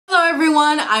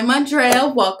everyone, I'm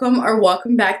Andrea.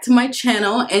 Welcome back to my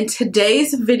channel. In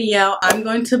today's video, I'm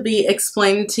going to be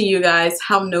explaining to you guys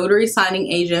how notary signing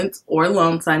agents or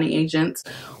loan signing agents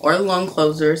or loan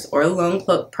closers or loan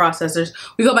processors,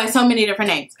 we go by so many different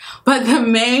names, but the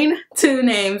main two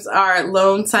names are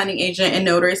loan signing agent and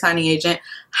notary signing agent,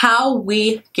 how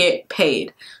we get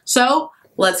paid. So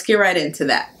let's get right into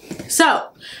that. So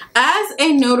as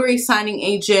a notary signing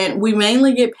agent, we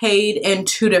mainly get paid in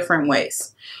two different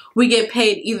ways. We get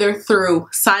paid either through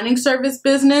signing service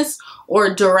business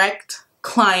or direct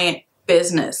client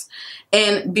business.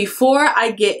 And before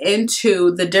I get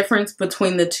into the difference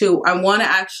between the two, I want to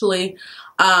actually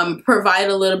provide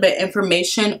a little bit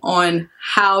information on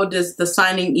how does the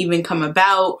signing even come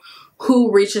about,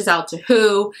 who reaches out to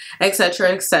who, etc.,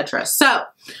 etc. So,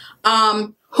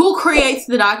 who creates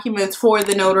the documents for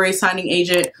the notary signing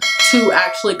agent to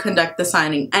actually conduct the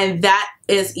signing? And that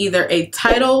is either a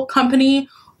title company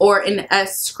or an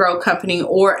escrow company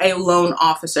or a loan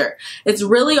officer. It's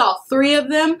really all three of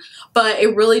them, but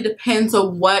it really depends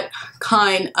on what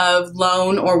kind of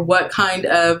loan or what kind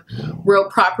of real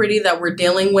property that we're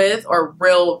dealing with, or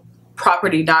real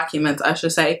property documents, I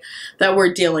should say, that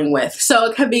we're dealing with. So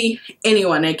it could be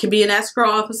anyone. It could be an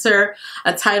escrow officer,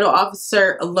 a title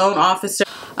officer, a loan officer.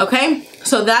 Okay,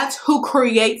 so that's who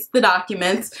creates the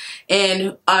documents,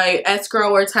 and a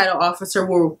escrow or title officer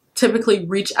will typically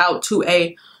reach out to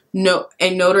a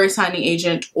notary signing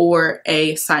agent or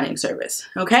a signing service.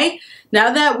 Okay,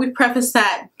 now that we prefaced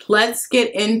that, let's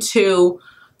get into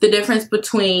the difference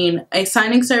between a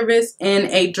signing service and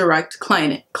a direct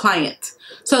client.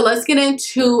 So let's get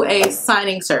into a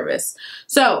signing service.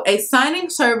 So a signing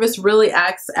service really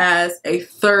acts as a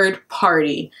third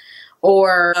party,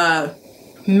 or a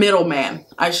middleman,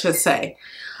 I should say.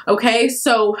 Okay,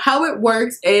 so how it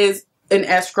works is an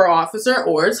escrow officer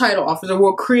or a title officer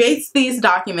will create these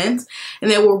documents, and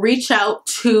they will reach out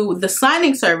to the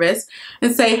signing service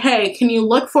and say, hey, can you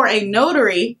look for a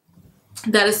notary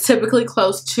that is typically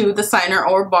close to the signer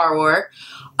or borrower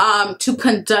to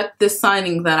conduct this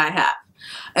signing that I have.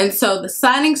 And so the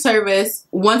signing service,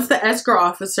 once the escrow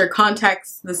officer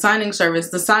contacts the signing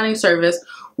service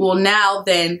will now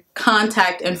then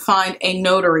contact and find a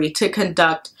notary to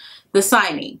conduct the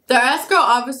signing. The escrow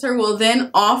officer will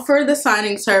then offer the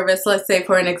signing service, let's say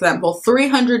for an example,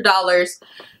 $300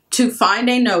 to find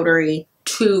a notary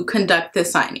to conduct the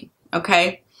signing.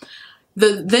 Okay.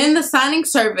 Then the signing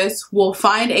service will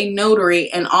find a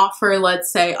notary and offer, let's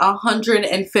say,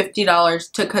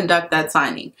 $150 to conduct that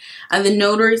signing. And the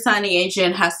notary signing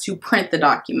agent has to print the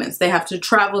documents. They have to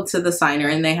travel to the signer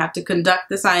and they have to conduct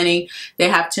the signing. They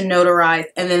have to notarize,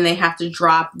 and then they have to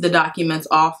drop the documents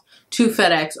off to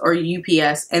FedEx or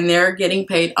UPS, and they're getting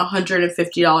paid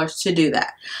 $150 to do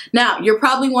that. Now, you're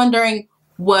probably wondering,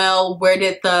 well, where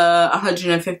did the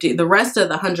rest of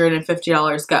the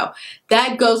 $150 go?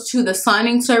 That goes to the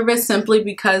signing service simply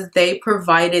because they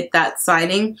provided that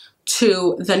signing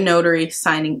to the notary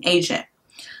signing agent.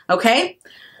 Okay?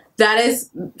 That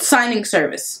is signing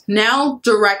service. Now,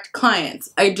 direct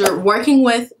clients. Working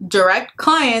with direct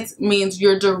clients means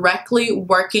you're directly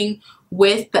working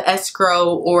with the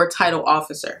escrow or title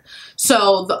officer.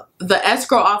 So the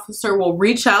escrow officer will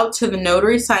reach out to the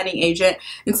notary signing agent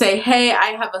and say, hey,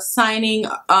 I have a signing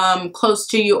close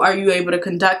to you. Are you able to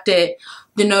conduct it?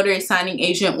 The notary signing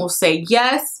agent will say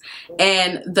yes,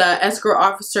 and the escrow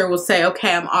officer will say,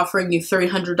 okay, I'm offering you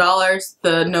 $300.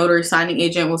 The notary signing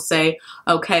agent will say,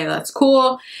 okay, that's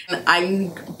cool. And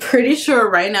I'm pretty sure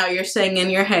right now you're saying in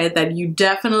your head that you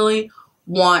definitely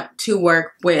want to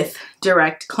work with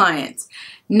direct clients.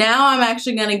 Now I'm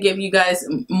actually going to give you guys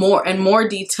more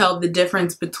detail the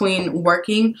difference between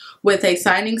working with a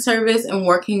signing service and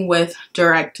working with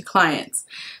direct clients.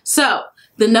 So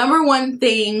the number one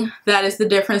thing that is the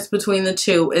difference between the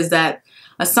two is that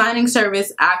a signing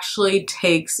service actually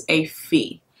takes a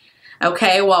fee.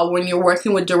 Okay, while when you're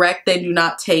working with direct, they do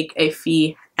not take a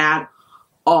fee at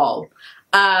all.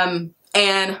 And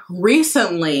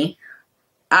recently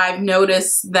I've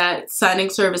noticed that signing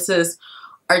services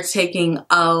are taking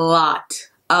a lot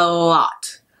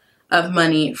of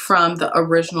money from the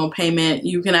original payment.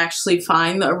 You can actually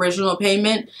find the original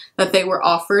payment that they were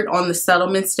offered on the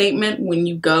settlement statement when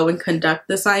you go and conduct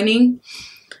the signing.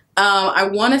 I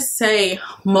want to say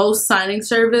most signing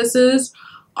services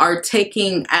are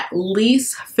taking at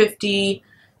least 50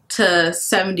 to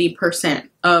 70%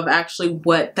 of actually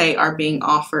what they are being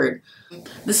offered.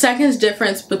 The second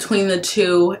difference between the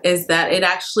two is that it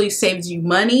actually saves you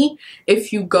money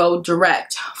if you go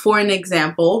direct. For an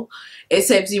example, it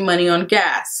saves you money on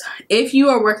gas. If you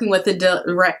are working with a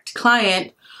direct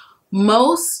client,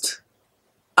 most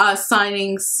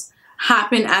signings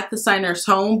happen at the signer's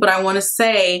home, but I want to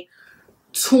say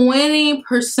 20%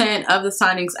 of the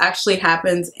signings actually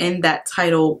happens in that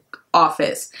title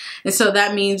office. And so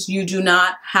that means you do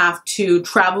not have to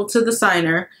travel to the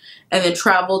signer and then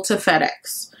travel to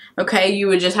FedEx. Okay, you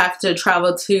would just have to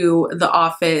travel to the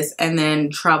office and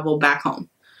then travel back home.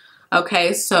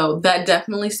 Okay, so that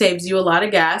definitely saves you a lot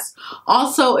of gas.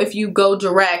 Also, if you go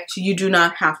direct, you do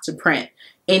not have to print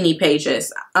any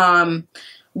pages.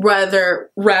 Rather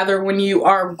when you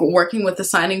are working with the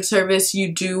signing service,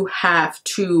 you do have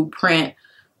to print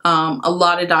a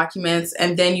lot of documents,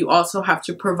 and then you also have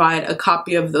to provide a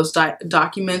copy of those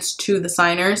documents to the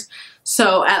signers.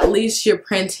 So at least you're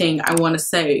printing, I want to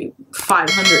say,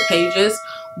 500 pages,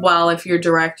 while if you're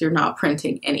direct, you're not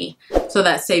printing any. So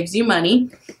that saves you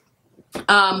money.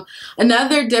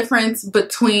 Another difference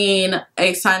between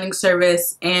a signing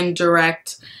service and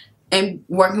direct and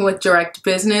working with direct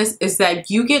business is that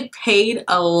you get paid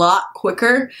a lot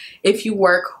quicker if you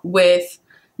work with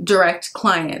direct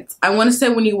clients. I want to say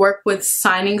when you work with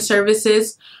signing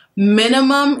services,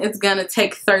 minimum it's going to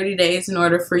take 30 days in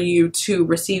order for you to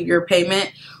receive your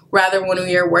payment. Rather, when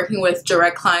we are working with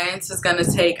direct clients, it's going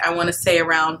to take, I want to say,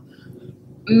 around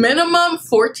minimum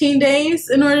 14 days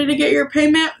in order to get your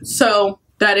payment. So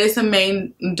that is a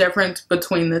main difference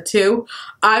between the two.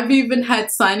 I've even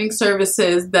had signing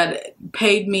services that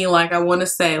paid me, like, I want to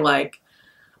say, like,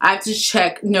 I have to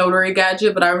check Notary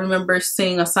Gadget, but I remember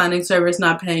seeing a signing service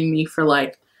not paying me for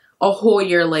like a whole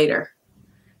year later.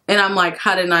 And I'm like,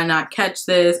 how did I not catch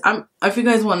this? If you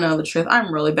guys want to know the truth,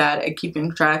 I'm really bad at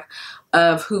keeping track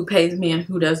of who pays me and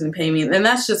who doesn't pay me. And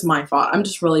that's just my fault. I'm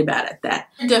just really bad at that.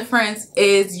 The difference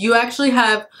is you actually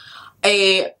have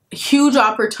a huge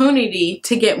opportunity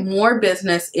to get more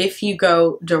business if you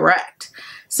go direct.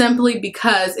 Simply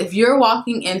because if you're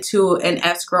walking into an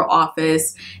escrow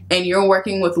office and you're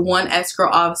working with one escrow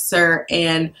officer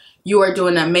and you are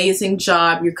doing an amazing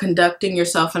job, you're conducting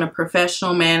yourself in a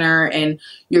professional manner, and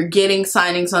you're getting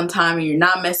signings on time and you're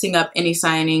not messing up any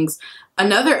signings,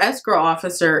 another escrow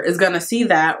officer is going to see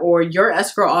that, or your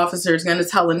escrow officer is going to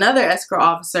tell another escrow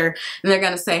officer, and they're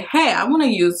going to say, hey, I want to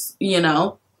use, you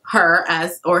know, her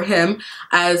as, or him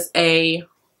as a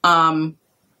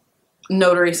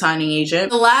notary signing agent.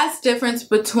 The last difference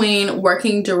between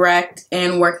working direct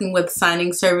and working with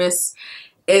signing service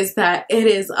is that it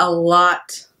is a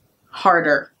lot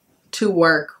harder to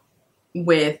work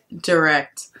with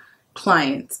direct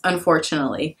clients,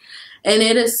 unfortunately. And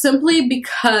it is simply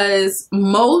because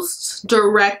most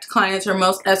direct clients, or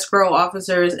most escrow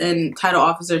officers and title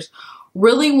officers,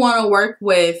 really want to work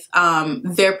with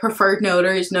their preferred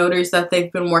notaries that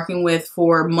they've been working with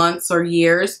for months or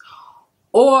years,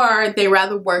 or they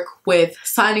rather work with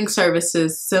signing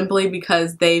services simply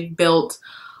because they've built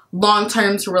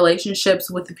long-term relationships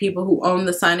with the people who own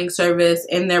the signing service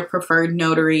and their preferred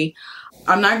notary.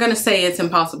 I'm not going to say it's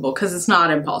impossible, because it's not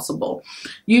impossible.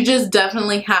 You just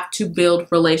definitely have to build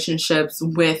relationships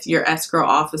with your escrow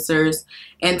officers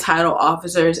and title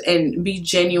officers and be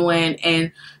genuine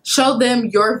and show them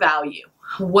your value.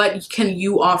 What can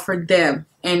you offer them,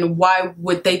 and why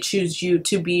would they choose you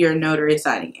to be your notary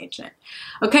signing agent?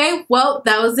 Okay, well,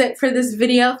 that was it for this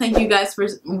video. Thank you guys for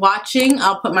watching.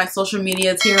 I'll put my social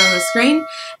medias here on the screen.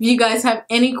 If you guys have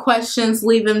any questions,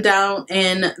 leave them down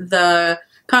in the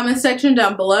comment section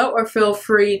down below, or feel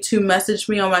free to message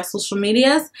me on my social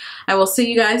medias. I will see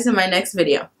you guys in my next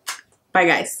video. Bye,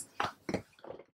 guys.